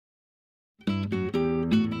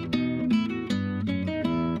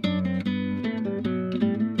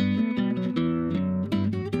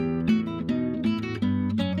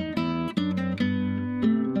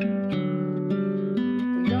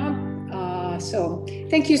So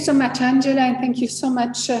thank you so much, Angela, and thank you so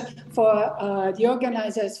much for the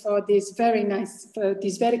organizers for this very nice, for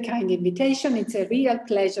this very kind invitation. It's a real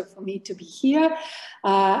pleasure for me to be here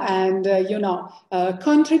and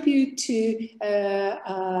contribute to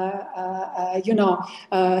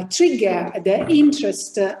trigger the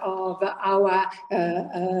interest of our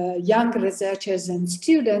young researchers and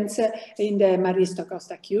students in the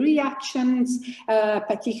Maristo-Costa-Curie actions,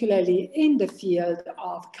 particularly in the field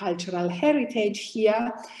of cultural heritage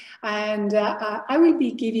here. And I will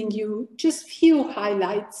be giving you just few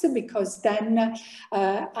highlights, because then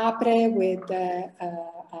Apre with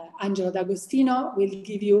Angelo D'Agostino will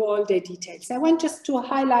give you all the details. I want just to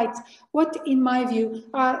highlight what, in my view,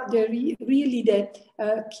 are really the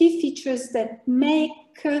key features that make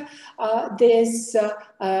these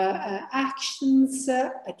actions,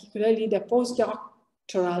 particularly the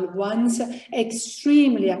postdoctoral ones,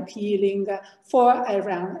 extremely appealing for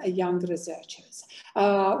around young researchers.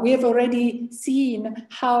 We have already seen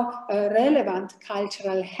how relevant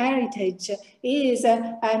cultural heritage is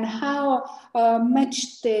and how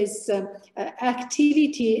much this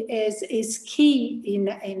activity is key in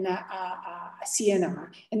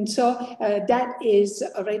CNR. And so that is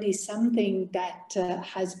already something that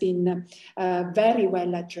has been very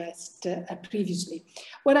well addressed previously.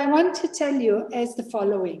 What I want to tell you is the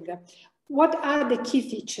following. What are the key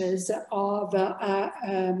features of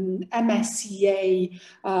MSCA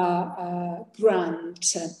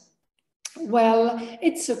grant? Well,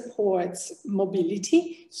 it supports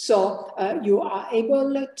mobility, so you are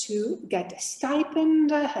able to get a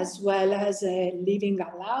stipend as well as a living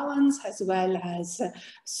allowance, as well as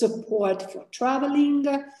support for traveling,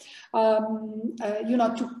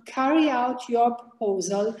 to carry out your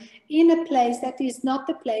proposal in a place that is not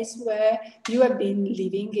the place where you have been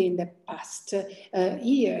living in the past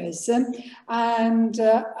years. And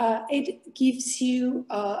it gives you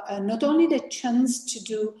not only the chance to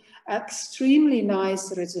do extremely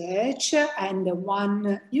nice research, and the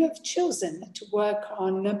one you have chosen to work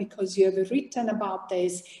on because you have written about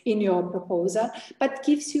this in your proposal, but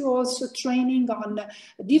gives you also training on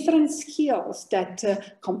different skills, that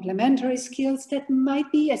complementary skills that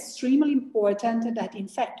might be extremely important, that in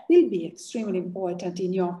fact will be extremely important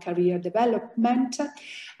in your career development.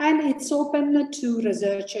 And it's open to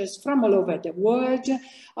researchers from all over the world,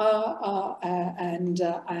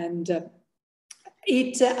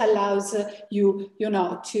 it allows you,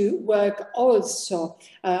 to work also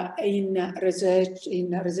in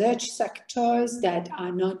research sectors that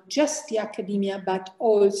are not just the academia, but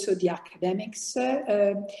also the academics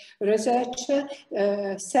research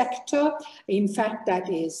sector. In fact, that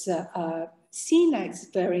is seen as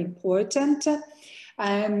very important,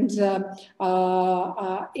 and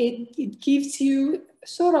it gives you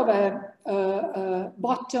sort of a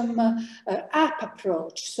bottom-up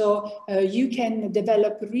approach. So you can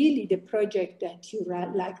develop really the project that you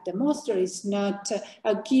like the most. There is not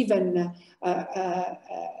a given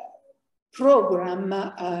program,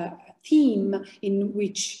 theme in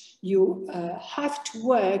which you have to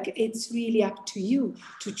work. It's really up to you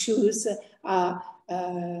to choose a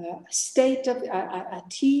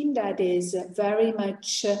team that is very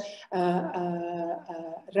much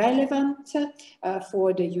relevant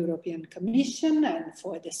for the European Commission and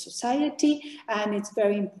for the society. And it's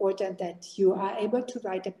very important that you are able to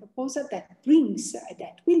write a proposal that will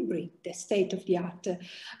bring the state of the art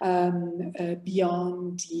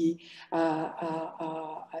beyond the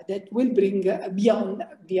that will bring beyond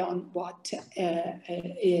what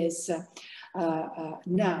is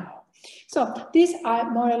now. So these are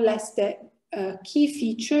more or less the key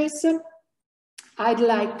features. I'd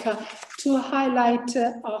like to highlight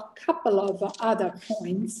a couple of other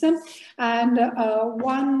points, and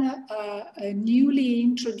one newly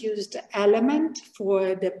introduced element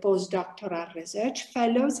for the postdoctoral research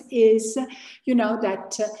fellows is,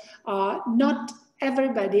 that not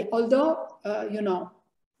everybody, although,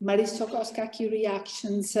 Maristo-Costa-Curie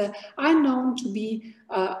actions are known to be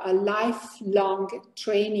a lifelong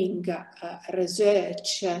training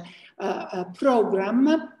research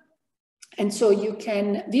program. And so you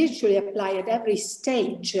can virtually apply at every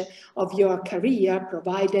stage of your career,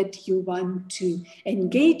 provided you want to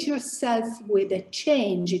engage yourself with a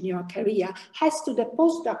change in your career. As to the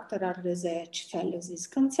postdoctoral research fellows is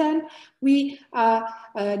concerned, we are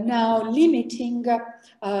now limiting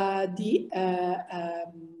the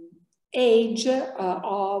age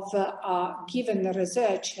of a given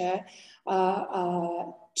researcher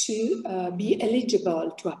to be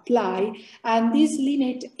eligible to apply, and this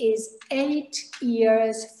limit is 8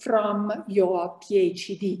 years from your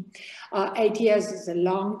PhD. 8 years is a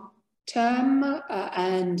long term,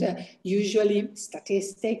 and usually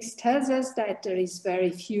statistics tells us that there is very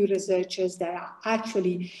few researchers that are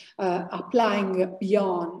actually applying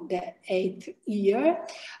beyond the 8th year,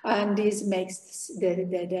 and this makes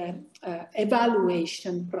the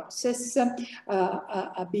evaluation process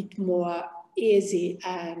a bit more easy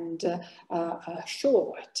and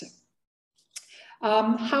short.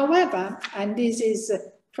 However, and this is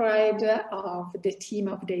pride of the team,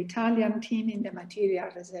 of the Italian team in the material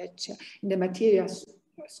research, in the material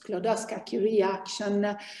Sklodowska-Curie action,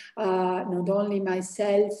 not only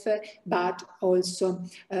myself, but also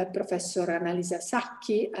Professor Annalisa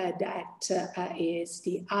Sacchi, that is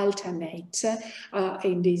the alternate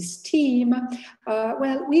in this team.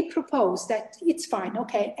 Well, we propose that it's fine,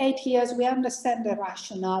 okay, 8 years, we understand the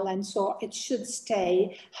rationale, and so it should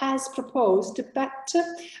stay as proposed, but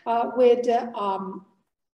with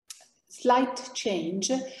slight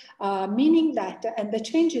change, meaning that, and the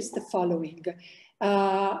change is the following.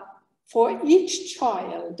 For each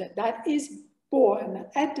child that is born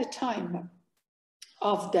at the time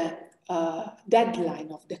of the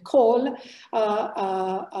deadline of the call,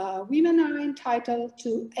 women are entitled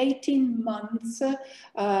to 18 months that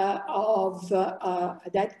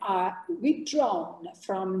are withdrawn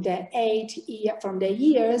from the 8 year, from the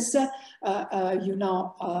years, you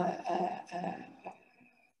know,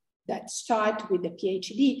 that start with the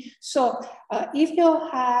PhD. So if you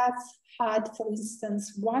have had, for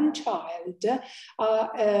instance, one child, the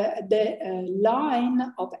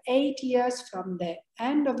line of 8 years from the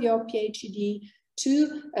end of your PhD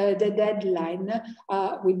to the deadline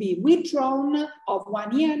will be withdrawn of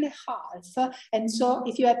 1 year and a half. And so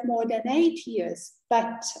if you have more than 8 years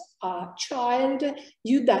but a child,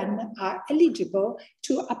 you then are eligible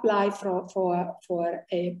to apply for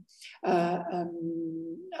a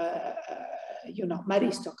you know,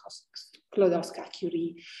 Marie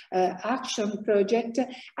Sklodowska-Curie action project.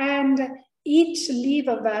 And each leave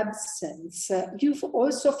of absence, you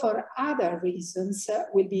also for other reasons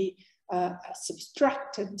will be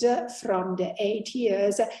subtracted from the 8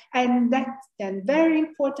 years. And that then very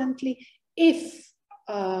importantly, if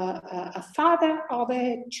a father of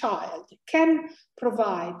a child can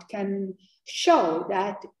provide, can show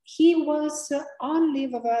that he was on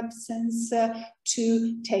leave of absence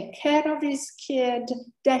to take care of his kid,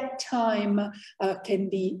 that time can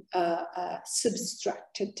be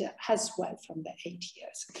subtracted as well from the 8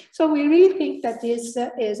 years. So we really think that this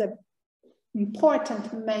is an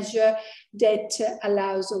important measure that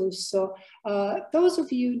allows also those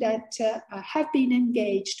of you that have been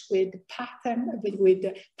engaged with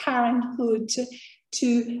parenthood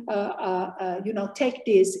to you know, take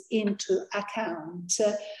this into account,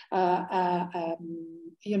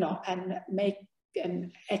 you know, and make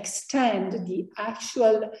and extend the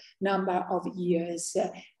actual number of years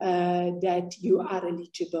that you are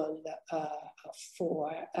eligible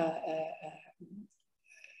for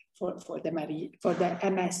the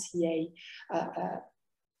MSCA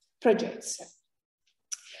projects.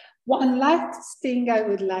 One last thing I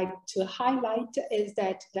would like to highlight is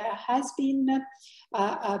that there has been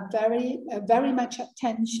very much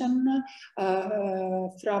attention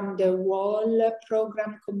from the whole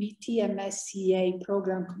program committee, MSCA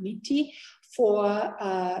program committee, for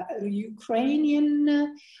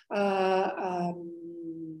Ukrainian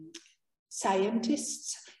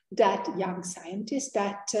scientists, that young scientists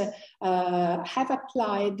that have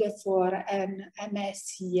applied for an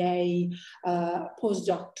MSCA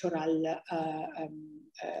postdoctoral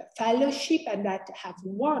fellowship, and that have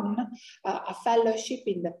won a fellowship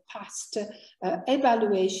in the past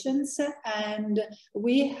evaluations. And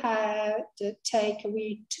we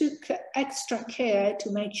took extra care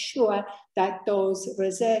to make sure that those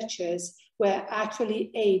researchers were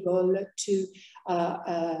actually able to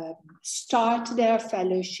start their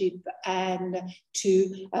fellowship and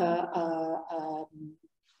to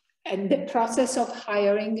and the process of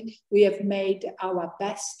hiring, we have made our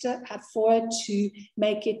best effort to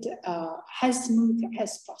make it as smooth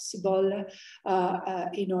as possible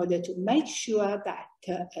in order to make sure that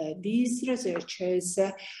these researchers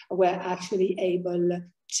were actually able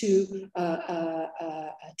to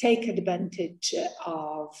take advantage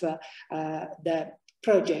of the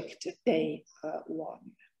project they won.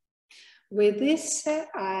 With this,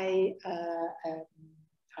 I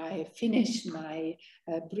finish my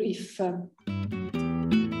brief